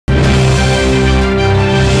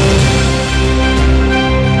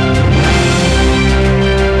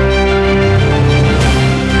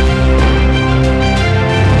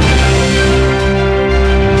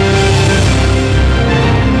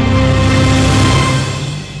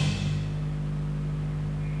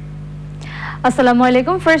আসসালামু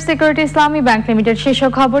আলাইকুম। First security ইসলামী bank limited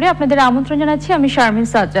শীর্ষক খবরে আপনাদের আমন্ত্রণ জানাচ্ছি আমি শারমিন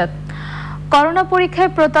সাজ্জাদ। করোনা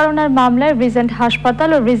পরীক্ষায় প্রতারণার মামলায় রিজেন্ট হাসপাতাল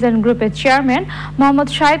ও রিজেন্ট গ্রুপের চেয়ারম্যান মোহাম্মদ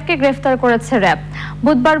শাহেদকে গ্রেফতার করেছে র্যাব।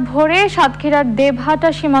 বুধবার ভোরে সাতক্ষীরার দেবহাটা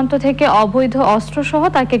সীমান্ত থেকে অবৈধ অস্ত্রসহ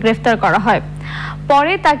তাকে গ্রেফতার করা হয়।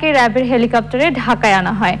 পরে তাকে র্যাবের হেলিকপ্টারে ঢাকায়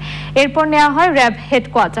আনা হয়। এরপর নেওয়া হয় র্যাব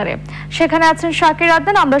হেডকোয়ার্টারে। সেখানে আছেন শাকির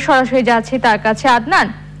আদনান, আমরা সরাসরি যাচ্ছি তার কাছে।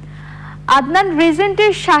 আদনান,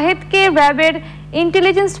 রিজেন্টের শাহেদকে র্যাবের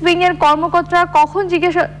ইন্টেলিজেন্স উইং এর কর্মকর্তারা কখন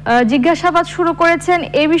জিজ্ঞাসাবাদ শুরু করেছেন,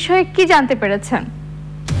 এ বিষয়ে কি জানতে পেরেছেন?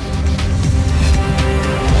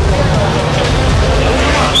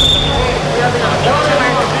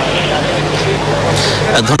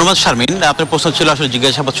 ধন্যবাদ শারমিন। আপনার প্রশ্ন ছিল আসলে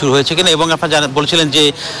জিজ্ঞাসাবাদ শুরু হয়েছে কিনা, এবং আপনারা বলছিলেন যে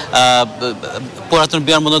পুরাতন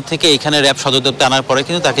বিমানবন্দর থেকে এখানে র্যাব সদর দপ্তরে আনার পরে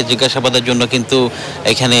কিন্তু তাকে জিজ্ঞাসাবাদের জন্য কিন্তু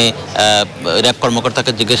এখানে র্যাব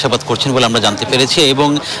কর্মকর্তাকে জিজ্ঞাসাবাদ করছেন বলে আমরা জানতে পেরেছি। এবং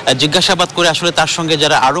জিজ্ঞাসাবাদ করে আসলে তার সঙ্গে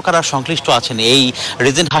যারা আরও কারা সংশ্লিষ্ট আছেন, এই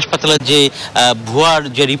রিজেন্ট হাসপাতালের যে ভুয়ার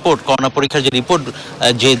যে রিপোর্ট, করোনা পরীক্ষার যে রিপোর্ট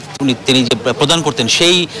যে তিনি যে প্রদান করতেন,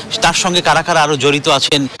 তার সঙ্গে কারা কারা আরও জড়িত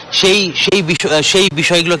আছেন সেই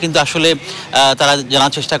বিষয়গুলো কিন্তু আসলে তারা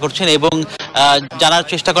জানার চেষ্টা করছেন। এবং জানার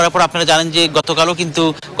চেষ্টা করার পর আপনারা জানেন যে গতকাল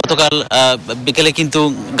বিকেলে কিন্তু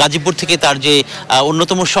গাজীপুর থেকে তার যে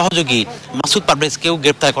অন্যতম সহযোগী মাসুদ পারভেজকেও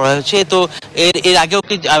গ্রেপ্তার করা হয়েছে। তো এর আগেও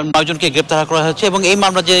 9 জনকে গ্রেপ্তার করা হয়েছে, এবং এই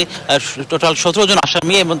মামলা যে টোটাল 17 জন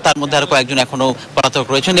আসামি, এবং তার মধ্যে আরো কয়েকজন এখনো পলাতক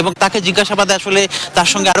রয়েছেন। এবং তাকে জিজ্ঞাসাবাদে আসলে তার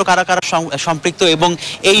সঙ্গে আরো কারা কারা সম্পৃক্ত, এবং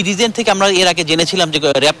এই রিজন থেকে আমরা এর আগে জেনেছিলাম যে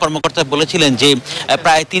র্যাব কর্মকর্তা বলেছিলেন যে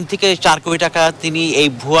প্রায় 3 থেকে 4 কোটি টাকা তিনি এই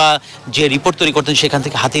ভুয়া যে রিপোর্ট তৈরি করতেন সেখান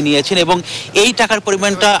থেকে হাতিয়ে নিয়েছেন, এবং এই টাকার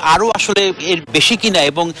পরিমাণটা আরো আসলে এর বেশি কিনা।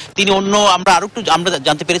 এবং তিনি আমরা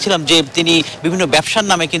জানতে পেরেছিলাম যে তিনি বিভিন্ন ব্যবসার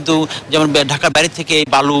নামে কিন্তু, যেমন ঢাকার বাইরে থেকে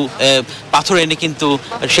বালু পাথর এনে কিন্তু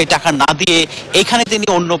সেই টাকা না দিয়ে এখানে তিনি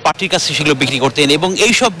অন্য পার্টির কাছে সেগুলো বিক্রি করতেন। এবং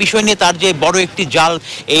এই সব বিষয় নিয়ে তার যে বড় একটি জাল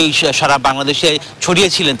এই সারা বাংলাদেশে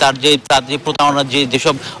ছড়িয়েছিলেন, তার যে প্রতারণার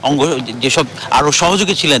যেসব যেসব আরো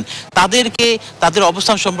সহযোগী ছিলেন তাদের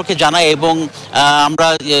অবস্থান সম্পর্কে জানায়। এবং আমরা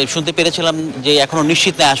শুনতে পেরেছিলাম যে এখনো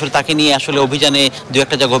নিশ্চিত নয় আসলে তাকে নিয়ে আসলে অভিযানে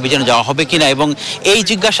 2-1 জায়গায় অভিযানে যাওয়া হবে কিনা। এবং এই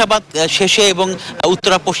জিজ্ঞাসাবাদ শেষে এবং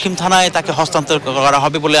উত্তরা পশ্চিম থানায় তাকে হস্তান্তর করা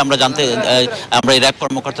হবে বলে আমরা র্যাব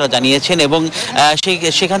কর্মকর্তারা জানিয়েছেন। এবং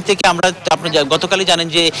সেখান থেকে আপনি গতকালই জানেন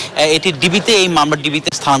যে এটি ডিবিতে, এই মামলার ডিবিতে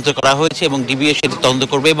স্থানান্তর করা হয়েছে, এবং ডিবি সেটি তদন্ত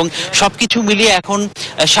করবে। এবং সবকিছু মিলিয়ে এখন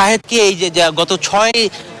শাহেদকে এই যে গত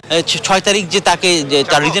 6 তারিখ যে তাকে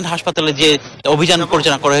তার রিজেন্ট হাসপাতালে যে অভিযান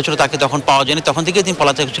পরিচালনা করা হয়েছিল তাকে তখন পাওয়া যায়নি, তখন থেকে তিনি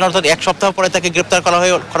পলাতক ছিলেন। অর্থাৎ 1 সপ্তাহ পরে তাকে গ্রেপ্তার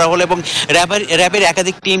করা হলো। এবং র্যাবের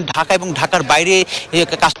একাধিক টিম ঢাকা এবং ঢাকার বাইরে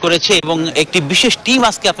কাজ করেছে, এবং একটি বিশেষ টিম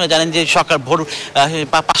আজকে আপনারা জানেন যে সকাল ভোর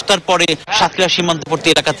 5টার পরে সাতক্ষীরা সীমান্তবর্তী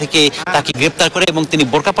এলাকা থেকে তাকে গ্রেপ্তার করে, এবং তিনি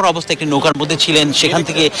বোরকা পরা অবস্থায় একটি নৌকার মধ্যে ছিলেন। সেখান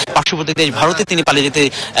থেকে পার্শ্ববর্তী দেশ ভারতে তিনি পালিয়ে যেতে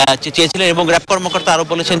চেয়েছিলেন। এবং র্যাব কর্মকর্তা আরো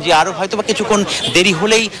বলেছেন যে আরো হয়তোবা কিছুক্ষণ দেরি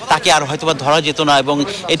হলেই তাকে আর হয়তোবা ধরা যেত না, এবং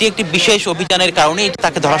এটি একটি বিশেষ অভিযানের কারণে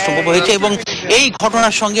তাকে ধরা সম্ভব হয়েছে। এবং এই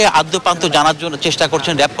ঘটনার সঙ্গে আদ্যপান্ত জানার জন্য চেষ্টা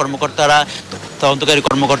করছেন র্যাব কর্মকর্তারা, তদন্তকারী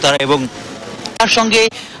কর্মকর্তারা। এবং তার সঙ্গে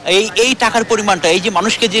এই টাকার পরিমাণটা, এই যে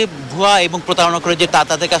মানুষকে যে ভুয়া এবং প্রতারণা করে যে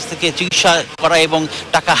তাদের কাছ থেকে চিকিৎসা করা এবং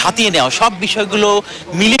টাকা হাতিয়ে নেওয়া, সব বিষয়গুলো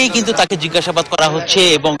মিলেই কিন্তু তাকে জিজ্ঞাসাবাদ করা হচ্ছে।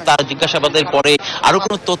 এবং তার জিজ্ঞাসাবাদের পরে আরো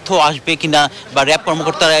কোনো তথ্য আসবে কিনা বা র্যাব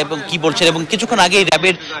কর্মকর্তারা এবং কি বলছেন। এবং কিছুক্ষণ আগেই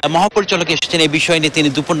র্যাবের মহাপরিচালক এসেছেন এই বিষয় নিয়ে, তিনি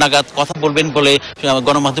দুপুর নাগাদ কথা বলবেন বলে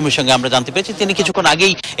গণমাধ্যমের সঙ্গে আমরা জানতে পেরেছি। তিনি কিছুক্ষণ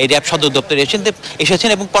আগেই এই র্যাব সদর দপ্তরে এসেছেন,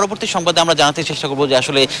 এবং পরবর্তী সংবাদে আমরা জানাতে চেষ্টা করবো যে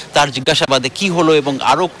আসলে তার জিজ্ঞাসাবাদে কি হলো এবং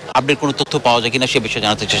আরো আপডেট কোনো তথ্য পাওয়া যায় কিনা সে বিষয়ে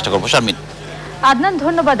জানাতে চেষ্টা করবো। শারমিন। আদনান,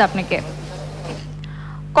 ধন্যবাদ আপনাকে।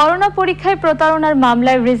 করোনা পরীক্ষায় প্রতারণার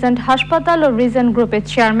মামলায় রিজেন্ট হাসপাতাল ও রিজেন্ট গ্রুপের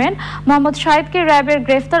চেয়ারম্যান মোহাম্মদ শাহেদকে র্যাবের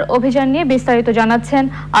গ্রেফতার অভিযান নিয়ে বিস্তারিত জানাচ্ছেন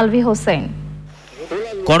আলভি হোসেন।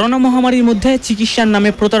 করোনা মহামারীর মধ্যে চিকিৎসার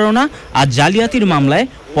নামে প্রতারণা আর জালিয়াতির মামলায়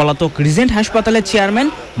পলাতক রিজেন্ট হাসপাতালের চেয়ারম্যান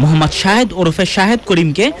মোহাম্মদ শাহেদ ওরফে শাহেদ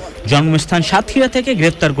করিমকে জন্মস্থান সাতক্ষীরা থেকে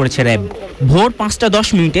গ্রেফতার করেছে র্যাব। ভোর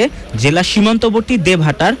 5:10 জেলা সীমান্তবর্তী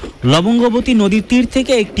দেবহাটার লবঙ্গবতী নদীর তীর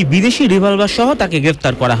থেকে একটি বিদেশি রিভলভার সহ তাকে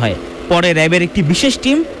গ্রেফতার করা হয়। পরে র্যাবের একটি বিশেষ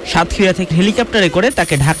টিম সাতক্ষীরা থেকে হেলিকপ্টারে করে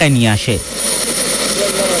তাকে ঢাকায় নিয়ে আসে।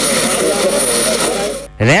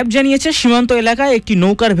 র্যাব জানিয়েছে সীমান্ত এলাকায় একটি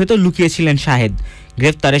নৌকার ভেতর লুকিয়েছিলেন শাহেদ।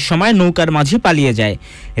 গ্রেফতারের সময় নৌকার মাঝি পালিয়ে যায়।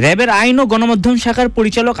 র্যাবের আইন ও গণমাধ্যম শাখার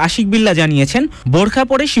পরিচালক আশিক বিল্লাহ জানিয়েছেন, বোরখা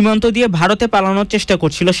পরে সীমান্ত দিয়ে ভারতে পালানোর চেষ্টা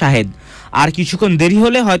করছিল শাহেদ। আর কিছুক্ষণ দেরি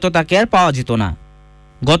হলে হয়তো তাকে আর পাওয়া যেত না।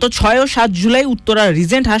 গত 6 ও 7 জুলাই উত্তরার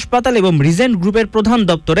রিজেন্ট হাসপাতাল এবং রিজেন্ট গ্রুপের প্রধান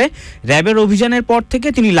দপ্তরে র্যাবের অভিযানের পর থেকে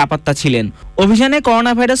তিনি লাপাত্তা ছিলেন। অভিযানে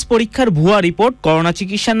করোনা ভাইরাস পরীক্ষার ভুয়া রিপোর্ট, করোনা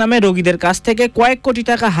চিকিৎসার নামে রোগীদের কাছ থেকে কয়েক কোটি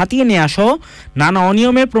টাকা হাতিয়ে নেওয়া সহ নানা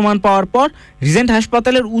অনিয়মের প্রমাণ পাওয়ার পর রিজেন্ট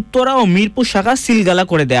হাসপাতালের উত্তরা ও মিরপুর শাখা সিলগালা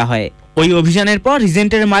করে দেওয়া হয়। ওই অভিযানের পর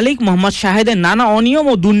রিজেন্টের মালিক মোহাম্মদ শাহেদের নানা অনিয়ম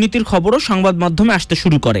ও দুর্নীতির খবরও সংবাদ মাধ্যমে আসতে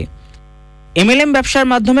শুরু করে। এমএলএম ব্যবসার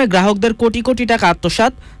মাধ্যমে গ্রাহকদের কোটি কোটি টাকা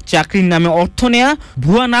আত্মসাৎ, চাকরির নামে অর্থ নেয়া,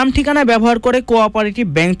 ভুয়া নাম ঠিকানা ব্যবহার করে কোঅপারেটিভ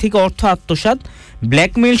ব্যাংক থেকে অর্থ আত্মসাৎ,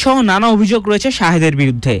 ব্ল্যাকমেইল সহ নানা অভিযোগ রয়েছে শাহেদের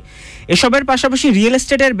বিরুদ্ধে। এসবের পাশাপাশি রিয়েল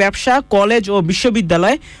এস্টেটের ব্যবসা, কলেজ ও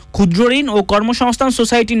বিশ্ববিদ্যালয়, ক্ষুদ্র ঋণ ও কর্মসংস্থান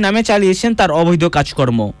সোসাইটির নামে চালিয়েছেন তার অবৈধ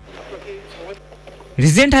কাজকর্ম।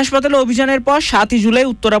 রিজেন্ট হাসপাতালে অভিযানের পর 7 জুলাই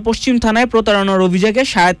উত্তরা পশ্চিম থানায় প্রতারণার অভিযোগে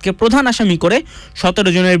শাহেদকে প্রধান আসামি করে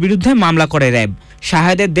 17 জনের বিরুদ্ধে মামলা করে র্যাব।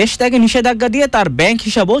 শাহেদের দেশ ত্যাগে নিষেধাজ্ঞা দিয়ে তার ব্যাংক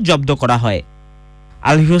হিসাবও জব্দ করা হয়।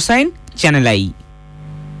 Ali Hossain, channel I.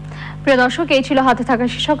 প্রিয় দর্শক, এই ছিল হাতে থাকা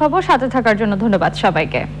শীর্ষ খবর। সাথে থাকার জন্য ধন্যবাদ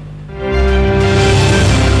সবাইকে।